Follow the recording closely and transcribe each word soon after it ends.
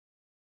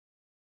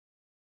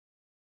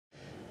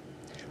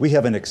We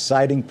have an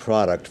exciting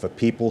product for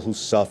people who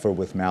suffer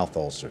with mouth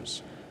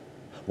ulcers.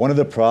 One of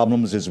the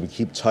problems is we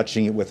keep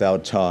touching it with our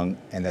tongue,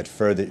 and that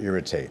further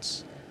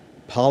irritates.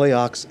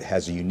 PolyOx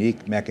has a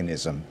unique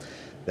mechanism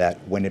that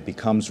when it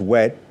becomes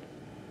wet,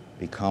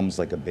 becomes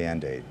like a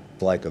Band-Aid,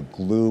 like a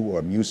glue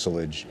or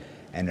mucilage,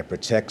 and it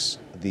protects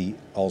the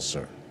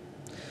ulcer.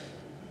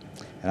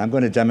 And I'm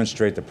going to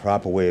demonstrate the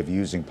proper way of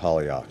using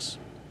PolyOx.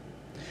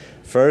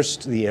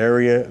 First, the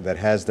area that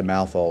has the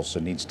mouth ulcer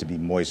needs to be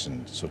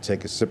moistened. So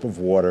take a sip of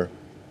water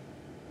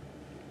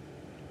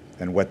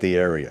and wet the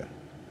area.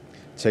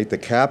 Take the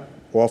cap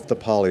off the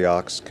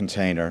PolyOx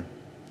container.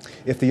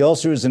 If the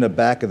ulcer is in the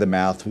back of the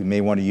mouth, we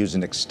may want to use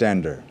an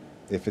extender.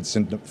 If it's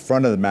in the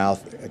front of the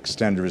mouth,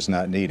 extender is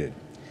not needed.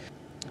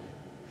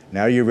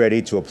 Now you're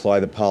ready to apply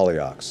the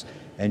PolyOx.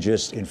 And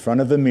just in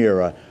front of the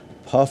mirror,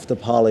 puff the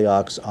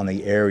PolyOx on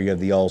the area of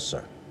the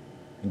ulcer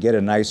and get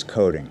a nice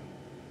coating.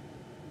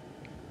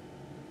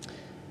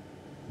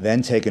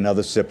 Then take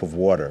another sip of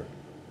water.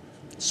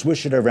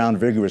 Swish it around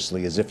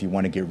vigorously as if you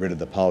want to get rid of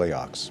the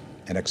PolyOx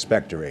and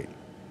expectorate.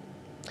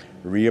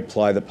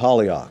 Reapply the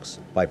PolyOx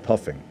by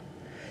puffing.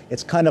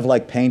 It's kind of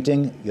like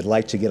painting. You'd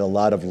like to get a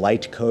lot of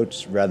light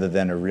coats rather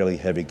than a really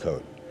heavy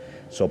coat.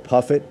 So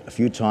puff it a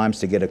few times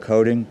to get a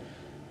coating.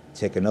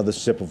 Take another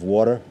sip of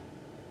water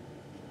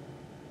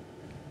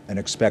and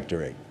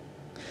expectorate.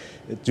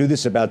 Do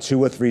this about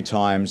 2 or 3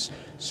 times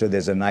so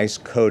there's a nice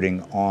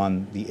coating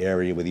on the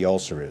area where the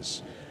ulcer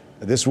is.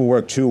 This will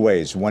work 2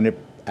 ways. One, it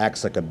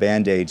acts like a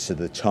Band-Aid so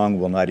the tongue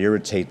will not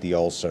irritate the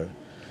ulcer.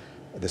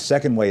 The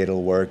second way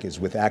it'll work is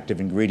with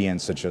active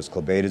ingredients such as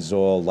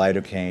clobetasol,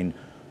 lidocaine,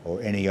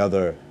 or any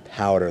other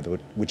powder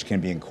which can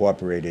be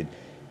incorporated.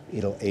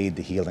 It'll aid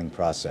the healing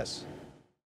process.